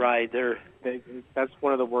 Right. That's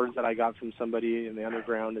one of the words that I got from somebody in the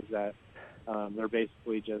underground is that they're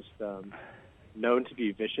basically just known to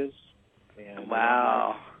be vicious. And,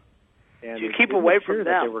 wow. And you keep away from them.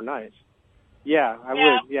 That they were nice. Yeah, I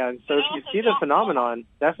would. Yeah, and so if you see the phenomenon,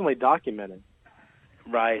 definitely document it.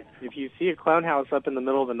 Right. If you see a clown house up in the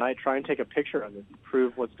middle of the night, try and take a picture of it to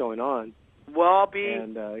prove what's going on. Well, I will be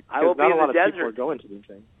in the desert. Not a lot of people are going to these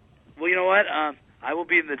things. Well, you know what? I will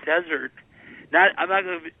be in the desert. I'm not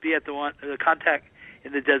going to be at the contact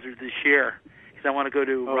in the desert this year because I want to go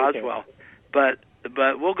to Roswell. But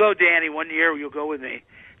we'll go, Danny. 1 year you'll go with me.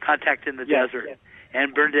 Contact in the desert,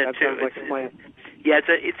 and Bernadette too. Like a plan. Yeah,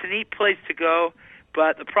 it's a neat place to go.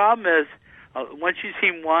 But the problem is, once you've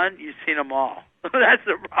seen one, you've seen them all. That's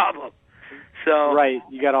the problem. So right,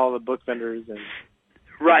 you got all the book vendors and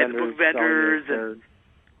the book vendors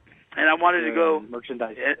and I wanted to go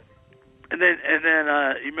merchandise. And then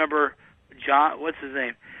you remember John? What's his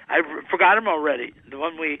name? I forgot him already. The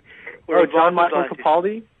one we were John Michael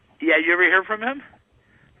Capaldi. Yeah, you ever hear from him?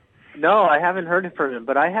 No, I haven't heard from him.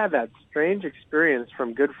 But I had that strange experience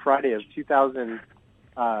from Good Friday of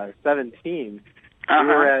 2017. We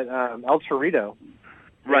were at El Torito.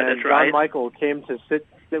 Right, and that's right. John Michael came to sit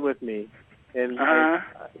with me, and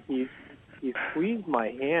he squeezed my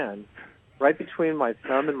hand right between my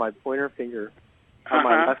thumb and my pointer finger on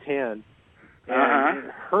my left hand, and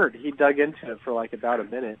it hurt. He dug into it for like about a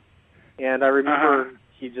minute, and I remember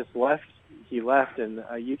he just left. He left, and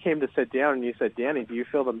you came to sit down, and you said, "Danny, do you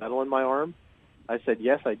feel the metal in my arm?" I said,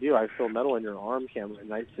 "Yes, I do. I feel metal in your arm,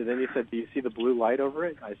 Cameron." And then you said, "Do you see the blue light over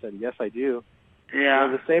it?" I said, "Yes, I do." Yeah.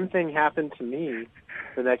 Well, the same thing happened to me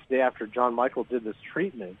the next day after John Michael did this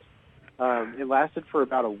treatment. It lasted for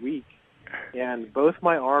about a week, and both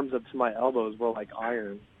my arms up to my elbows were like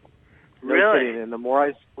iron. No Really? kidding. And the more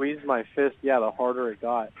I squeezed my fist, the harder it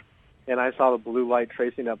got. And I saw the blue light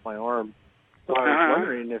tracing up my arm. So I was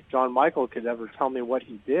wondering if John Michael could ever tell me what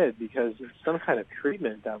he did, because it's some kind of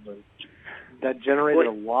treatment that generated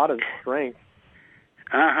a lot of strength.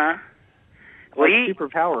 Well, like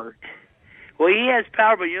superpower. Well, he has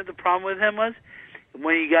power, but you know what the problem with him was?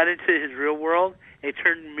 When he got into his real world, it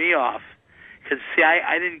turned me off. Because, see,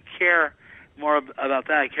 I didn't care more about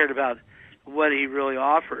that. I cared about what he really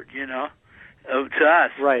offered, you know, to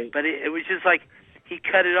us. Right. But it was just like he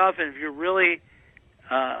cut it off, and if you're really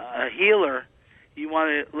a healer, you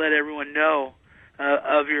want to let everyone know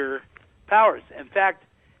of your powers. In fact,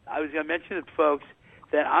 I was going to mention to folks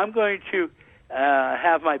that I'm going to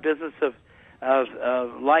have my business of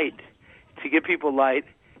light, to give people light.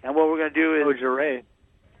 And what we're going to do is... Oh, Jure.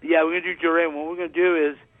 Yeah, we're going to do Jure. And what we're going to do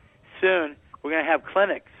is, soon, we're going to have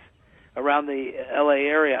clinics around the L.A.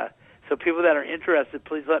 area. So people that are interested,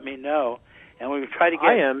 please let me know. And we're going to try to get...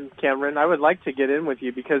 I am, Cameron. I would like to get in with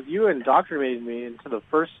you, because you indoctrinated me into the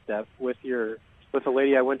first step with the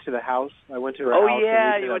lady I went to the house. I went to her house. Oh,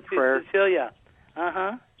 yeah, and you went prayer. to Cecilia.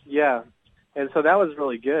 Yeah. And so that was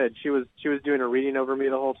really good. She was doing a reading over me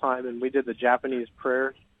the whole time, and we did the Japanese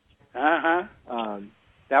prayer.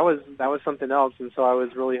 That was something else, and so I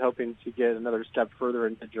was really hoping to get another step further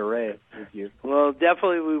into Jure with you. Well,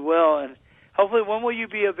 definitely we will, and hopefully, when will you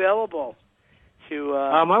be available to...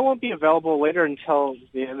 I won't be available later until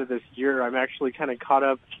the end of this year. I'm actually kind of caught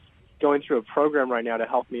up going through a program right now to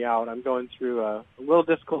help me out. I'm going through a little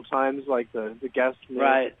difficult times, like the guest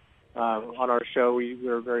right. On our show, we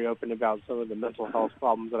were very open about some of the mental health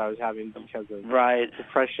problems that I was having because of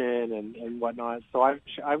depression and whatnot. So I'm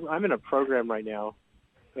in a program right now,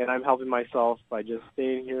 and I'm helping myself by just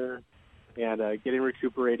staying here and getting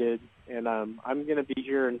recuperated. And I'm going to be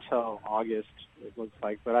here until August, it looks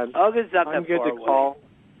like. But I'm August's not I'm that good far to away. call.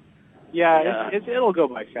 Yeah. It'll go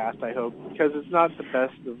by fast, I hope, because it's not the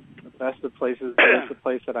best of places, but it's the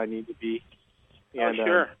place that I need to be. And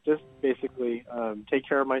sure. Just basically take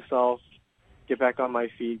care of myself, get back on my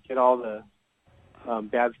feet, get all the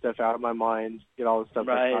bad stuff out of my mind, get all the stuff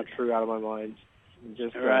that's not true out of my mind, and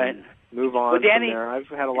just move on from there. I've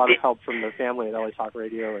had a lot of help from the family at LA Talk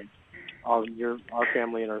Radio and our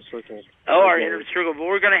family and our circle. Oh, our inner circle. But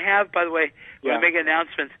we're going to have, by the way, we're going to make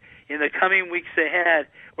announcements in the coming weeks ahead.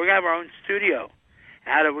 We're going to have our own studio.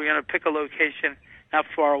 We're going to pick a location not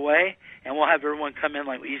far away, and we'll have everyone come in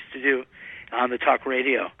like we used to do on the talk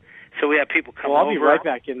radio. So we have people come over. Well, I'll be right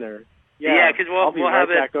back in there. Yeah, because we'll right have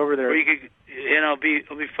back over there. Where you could, it'll be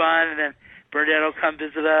fun, and then Bernadette will come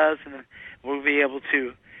visit us, and then we'll be able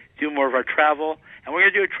to do more of our travel. And we're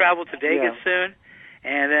going to do a travel to Vegas soon,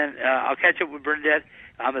 and then I'll catch up with Bernadette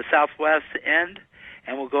on the southwest end,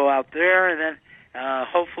 and we'll go out there, and then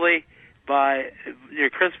hopefully by near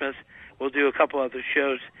Christmas we'll do a couple other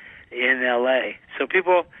shows in L.A. So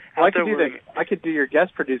people out there... I could do your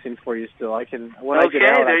guest producing for you still. I can, when I get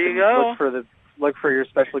out, there I you can go. look for your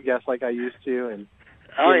special guests like I used to, and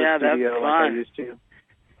that's studio fun. like I used to.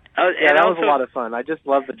 And that also, was a lot of fun. I just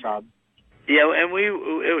love the job. Yeah, and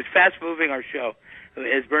it was fast moving, our show,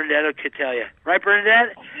 as Bernadette could tell you. Right,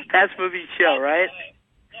 Bernadette? Fast moving show, right?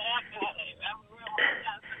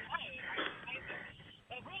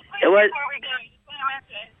 It was.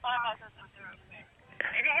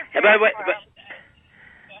 And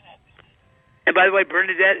by the way,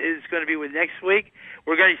 Bernadette is going to be with next week.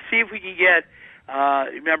 We're going to see if we can get,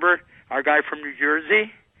 remember, our guy from New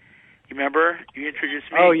Jersey? You remember? You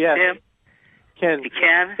introduced me to him? Ken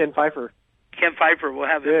Pfeiffer. Ken Pfeiffer. We'll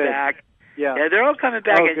have him back. Yeah, they're all coming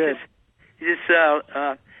back. Oh, good.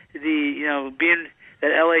 Being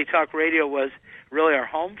that LA Talk Radio was really our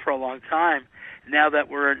home for a long time. Now that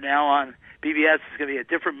we're now on BBS, it's going to be a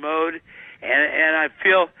different mode, and I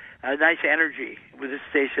feel a nice energy with this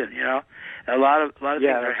station. You know, a lot of things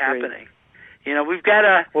are happening. Great. You know, we got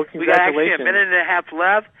actually a minute and a half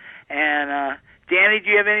left. And Danny, do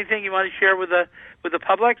you have anything you want to share with the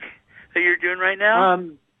public that you're doing right now?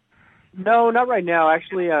 No, not right now.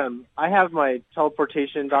 Actually, I have my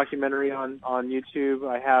teleportation documentary on YouTube.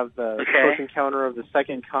 I have the Close Encounter of the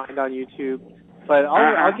Second Kind on YouTube. But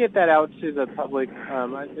I'll get that out to the public.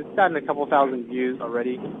 It's gotten a couple thousand views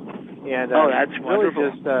already. And that's really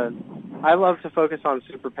wonderful. just I love to focus on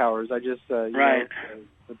superpowers. I just, right.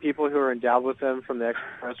 The people who are endowed with them from the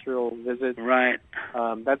extraterrestrial visits. Right.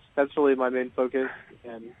 That's really my main focus.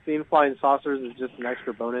 And seeing flying saucers is just an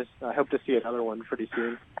extra bonus. I hope to see another one pretty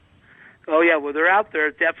soon. Oh, yeah, well, they're out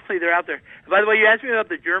there. Definitely they're out there. By the way, you asked me about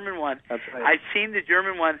the German one. That's right. I've seen the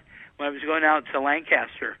German one when I was going out to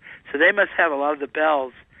Lancaster. So they must have a lot of the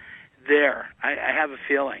bells there. I have a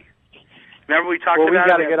feeling. Remember we talked about it? Well, we've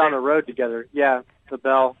got to get on the road together. Yeah, the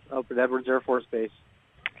bell up at Edwards Air Force Base.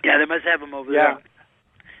 Yeah, they must have them over there.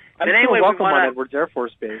 I'm still welcome on Edwards Air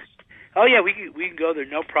Force Base. Oh, yeah, we can go there,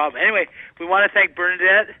 no problem. Anyway, we want to thank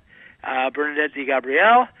Bernadette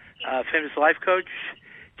Gabriele, famous life coach,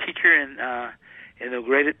 teacher in the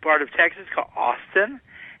great part of Texas called Austin,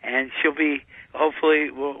 and she'll be hopefully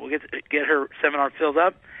we'll get her seminar filled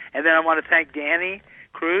up. And then I want to thank Danny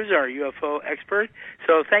Cruz, our UFO expert.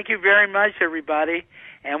 So thank you very much, everybody.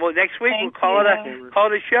 And next week we'll call it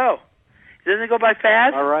a show. Doesn't it go by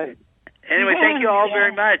fast? All right. Anyway, thank you all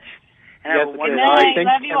very much. And yes, have a wonderful night. week.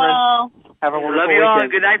 Love you all. Have a wonderful Love you all.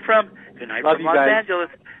 weekend. Good night from Love Los guys. Angeles.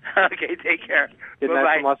 Okay, take care. Good Bye-bye.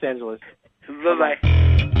 night from Los Angeles. Bye-bye.